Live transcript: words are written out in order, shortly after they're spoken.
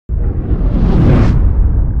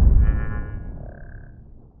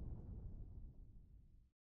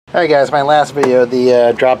Alright guys, my last video,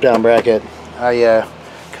 the drop down bracket, I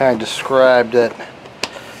kind of described it.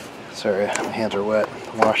 Sorry, my hands are wet,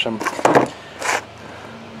 wash them.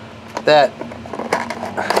 That,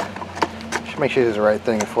 should make sure these are the right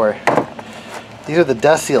thing before these are the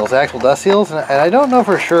dust seals, actual dust seals, and I don't know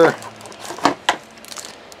for sure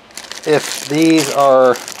if these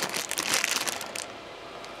are,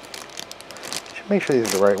 should make sure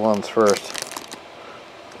these are the right ones first,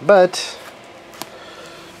 but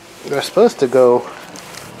they're supposed to go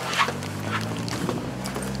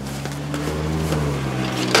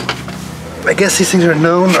I guess these things are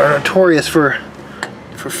known or notorious for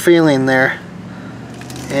failing there,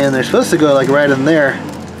 and they're supposed to go like right in there.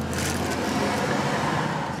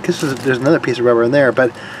 I guess there's another piece of rubber in there,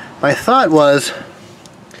 but my thought was,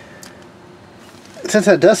 since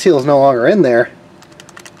that dust seal is no longer in there,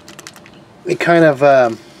 it kind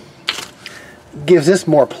of gives this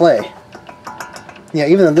more play. Yeah,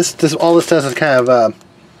 even though this all this does is kind of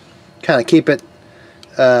keep it.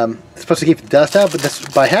 It's supposed to keep the dust out, but this,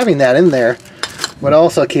 by having that in there, would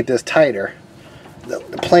also keep this tighter. The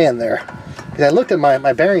play in there. Because I looked at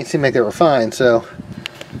my bearings, seemed like they were fine. So,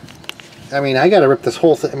 I mean, I got to rip this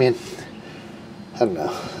whole thing. I mean, I don't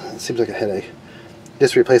know. It seems like a headache.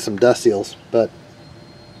 Just replace some dust seals, but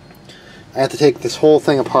I have to take this whole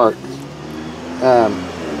thing apart. I'm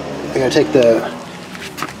gonna take the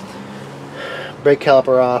brake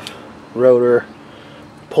caliper off, rotor,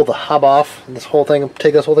 pull the hub off, and this whole thing,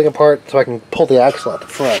 take this whole thing apart so I can pull the axle out the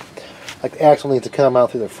front. Like the axle needs to come out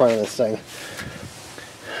through the front of this thing.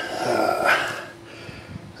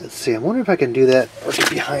 Let's see, I wonder if I can do that or get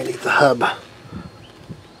behind the hub.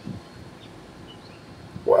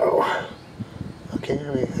 Wow. Okay,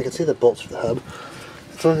 I mean, I can see the bolts for the hub.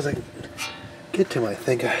 As long as I can get to them, I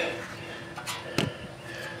think.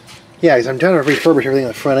 Yeah, because I'm trying to refurbish everything on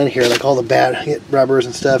the front end here, like all the bad rubbers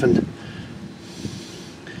and stuff, and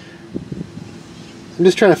I'm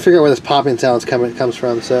just trying to figure out where this popping sound comes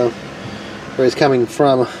from, so where it's coming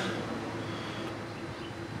from.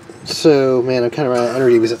 So, man, I'm kind of running out of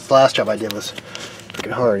energy because the last job I did was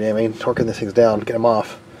freaking hard. Yeah, I mean, torquing these things down, get them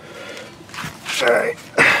off. Alright.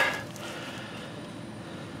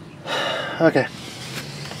 Okay.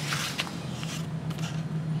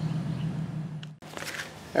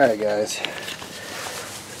 Alright guys,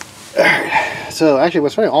 alright, so actually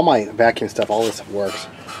what's funny, all my vacuum stuff, all this stuff works.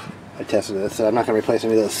 I tested it, so I'm not going to replace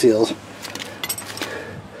any of those seals.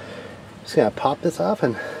 Just going to pop this off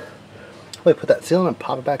and hopefully put that seal in and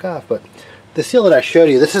pop it back off. But the seal that I showed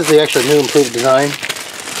you, this is the actual new improved design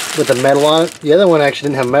with the metal on it. The other one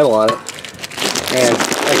actually didn't have metal on it. And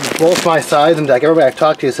like both my sides and like everybody I've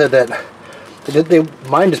talked to said that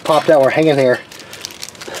mine just popped out, we're hanging here.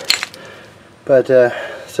 But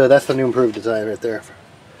so that's the new improved design right there.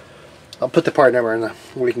 I'll put the part number in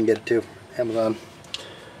where you can get it to Amazon.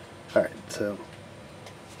 Alright, so.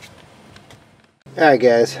 Alright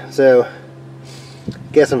guys, so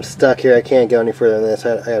I guess I'm stuck here. I can't go any further than this.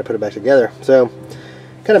 I gotta put it back together. So,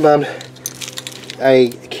 kind of bummed.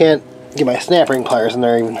 I can't get my snap ring pliers in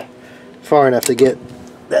there even far enough to get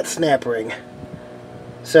that snap ring.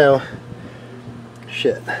 So,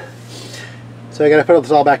 shit. So I gotta put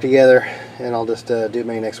this all back together, and I'll just do it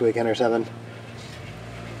maybe next weekend or something.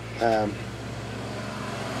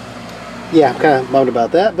 Yeah, I'm kind of bummed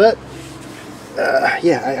about that, but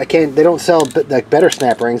yeah, I can't. They don't sell like better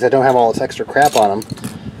snap rings that don't have all this extra crap on them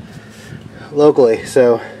locally.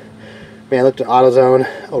 So, I mean, I looked at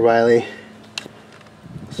AutoZone, O'Reilly.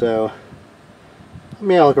 So, I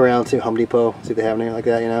mean, I'll look around, see Home Depot, see if they have anything like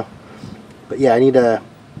that, you know. But yeah, I need to.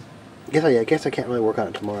 I guess I can't really work on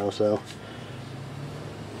it tomorrow, so.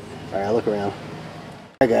 Alright, I'll look around.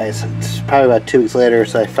 Alright guys, it's probably about 2 weeks later,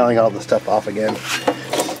 so I finally got all the stuff off again.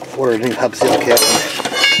 Ordered a new hub seal kit.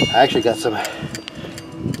 I actually got some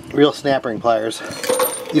real snap ring pliers.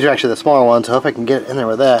 These are actually the smaller ones, so I hope I can get in there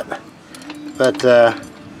with that. But yeah,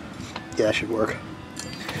 that should work.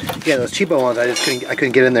 Yeah, those cheapo ones, I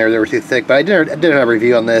couldn't get in there, they were too thick. But I did a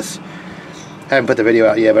review on this. I haven't put the video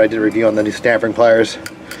out yet, but I did a review on the new snap ring pliers.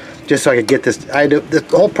 Just so I could get this. The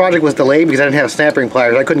whole project was delayed because I didn't have snap ring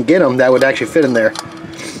pliers. I couldn't get them that would actually fit in there.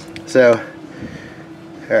 So,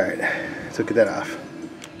 alright, so get that off.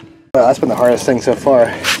 Well, that's been the hardest thing so far.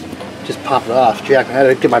 Just pop it off. Jack, I had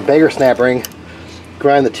to get my bigger snap ring,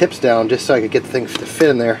 grind the tips down just so I could get the thing to fit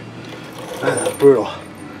in there. Brutal.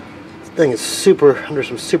 This thing is super, under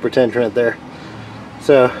some super tension right there.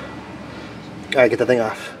 So, alright, get the thing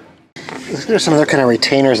off. There's some other kind of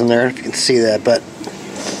retainers in there, if you can see that, but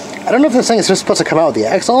I don't know if this thing is just supposed to come out with the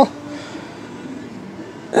axle.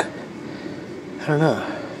 I don't know.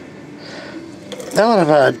 Now that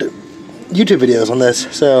I've YouTube videos on this,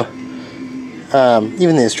 so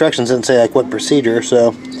even the instructions didn't say like what procedure,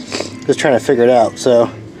 so just trying to figure it out. So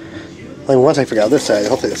like once I figure out this side,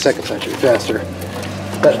 hopefully the second side should be faster.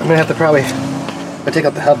 But I'm gonna have to probably take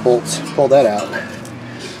out the hub bolts, pull that out,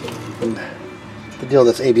 and the deal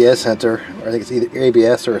with this ABS sensor, or I think it's either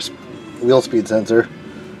ABS or a wheel speed sensor.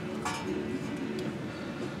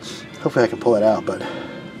 Hopefully I can pull it out, but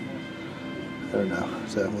I don't know.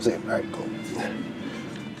 So we'll see. Alright, cool.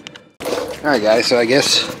 Alright guys, so I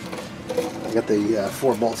guess I got the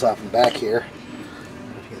 4 bolts off the back here.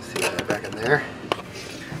 You can see that back in there.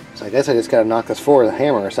 So I guess I just gotta knock this forward with a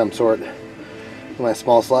hammer of some sort. One of my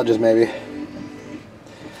small sludges maybe.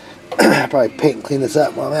 Probably paint and clean this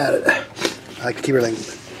up while I'm at it. I like to keep everything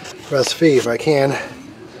rust-free if I can.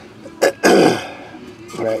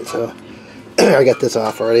 Alright, so I got this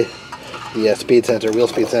off already. The speed sensor, wheel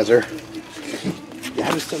speed sensor. Yeah,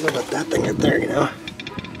 I just don't know about that thing right there, you know.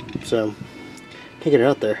 So, can't get it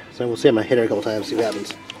out there. So we'll see. I'm going to hit it a couple times, see what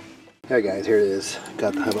happens. Alright guys, here it is.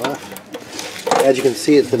 Got the hub off. As you can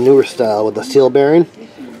see, it's the newer style with the seal bearing.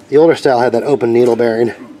 The older style had that open needle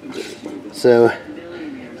bearing. So,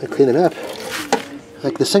 I clean it up.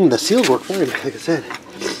 Like this thing, the seals work fine, like I said.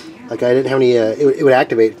 Like I didn't have any, it would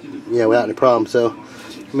activate, you know, without any problem. So,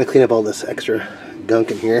 I'm going to clean up all this extra gunk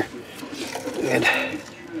in here. And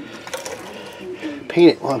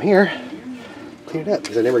paint it while I'm here. Clean it up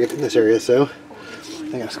because I never get in this area, so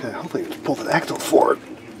I just gotta hopefully pull the axle forward.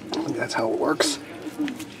 I think that's how it works.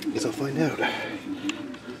 Guess I'll find out.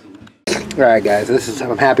 Alright guys,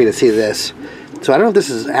 I'm happy to see this. So I don't know if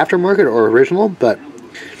this is aftermarket or original, but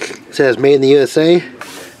it says made in the USA.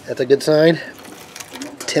 That's a good sign.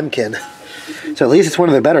 Timken. So at least it's one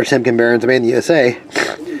of the better Timken bearings made in the USA.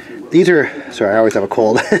 These are, sorry, I always have a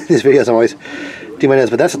cold. These videos I'm always do my nose,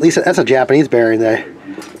 but that's at least that's a Japanese bearing that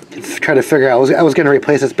I try to figure out. I was going to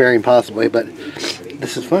replace this bearing possibly, but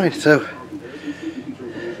this is fine. So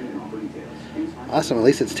awesome. At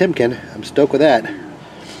least it's Timken. I'm stoked with that.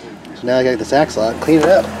 So now I got this axle out, clean it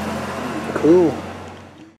up. Cool.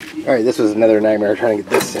 All right, this was another nightmare trying to get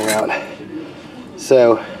this thing out.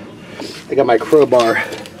 So I got my crowbar.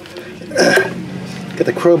 Got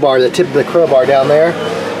the crowbar, the tip of the crowbar down there,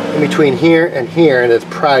 in between here, and it's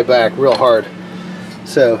pried back real hard.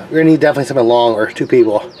 So we're gonna need definitely something long or 2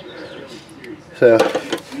 people. So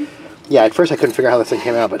yeah, at first I couldn't figure out how this thing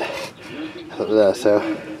came out, but so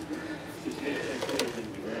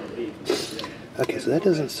okay, so that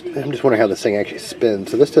doesn't. I'm just wondering how this thing actually spins.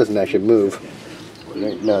 So this doesn't actually move.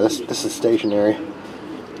 No, this is stationary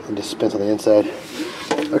and just spins on the inside.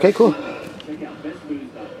 Okay, cool.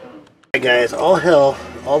 Alright guys, I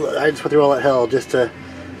just went through all that hell just to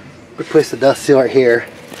replace the dust seal right here.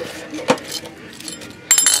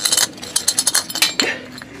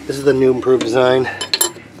 This is the new improved design.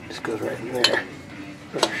 Just goes right in there.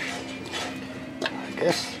 I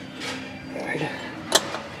guess. Alright.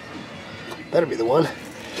 That'll be the one.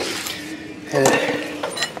 And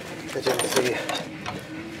as you can see,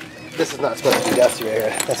 this is not supposed to be dusty right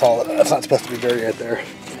here. That's not supposed to be dirty right there.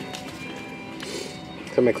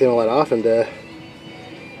 So I'm gonna clean all that off and get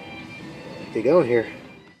going here.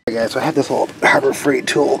 Alright guys, so I have this little Harbor Freight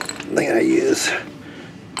tool thing I use.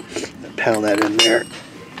 Pound that in there.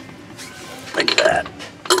 Like that.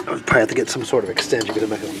 I would probably have to get some sort of extension because I'm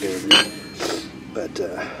not going to do it. But,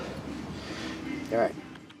 alright.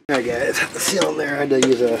 Alright guys, the seal in there, I had to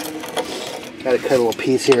use got to cut a little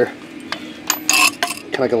piece here.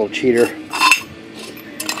 Kind of like a little cheater.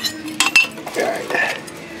 Alright.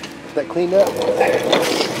 Get that cleaned up.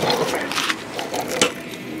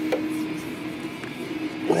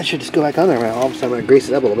 And that should just go back on there now. So I'm going to grease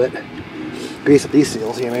it up a little bit. Grease up these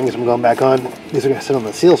seals. Yeah, maybe I'm going back on. These are going to sit on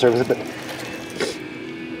the seal surface, but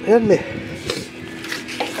it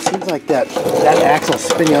seems like that axle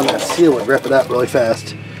spinning on that seal would rip it up really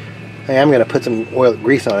fast. I am going to put some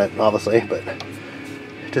grease on it, obviously, but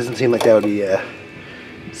it doesn't seem like that would be a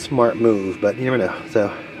smart move, but you never know. So,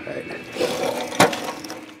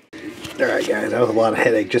 alright guys, that was a lot of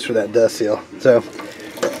headache just for that dust seal. So,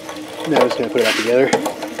 now I'm just going to put it back together.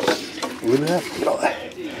 Lube it up, get all that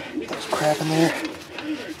crap in there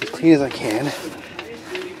as clean as I can.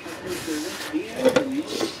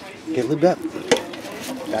 Get lubed up.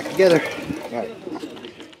 Back together. Alright.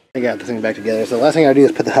 I got this thing back together. So the last thing I do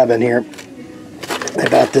is put the hub in here. I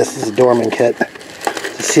bought this. This is a Dorman kit.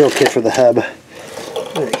 It's a seal kit for the hub.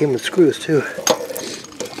 And it came with screws too.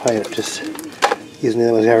 I'll probably end up just using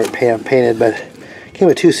the ones I haven't painted, but it came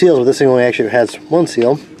with 2 seals, but this thing only actually has 1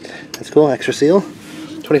 seal. That's cool. Extra seal.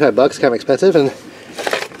 25 bucks, kind of expensive, and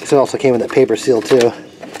this also came with that paper seal too.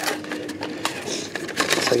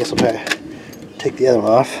 So I guess I'll try to take the other one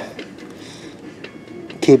off.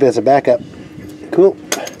 keep it as a backup. Cool.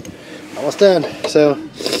 Almost done. So,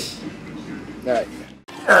 alright.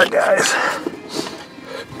 Alright guys.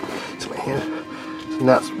 So my hand,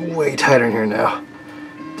 now it's way tighter in here now.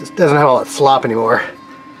 Just doesn't have all that slop anymore.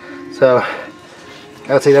 So,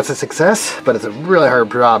 I would say that's a success, but it's a really hard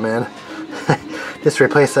job, man. Just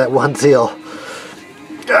replace that one seal.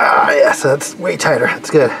 Ah, yeah, so that's way tighter. That's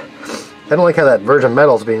good. I don't like how that virgin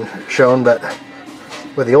metal's being shown, but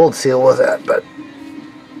where the old seal was at, but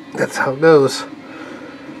that's how it goes.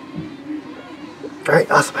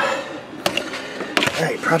 Alright, awesome.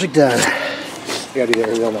 Alright, project done. I gotta do the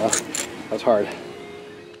air wheel now. That was hard.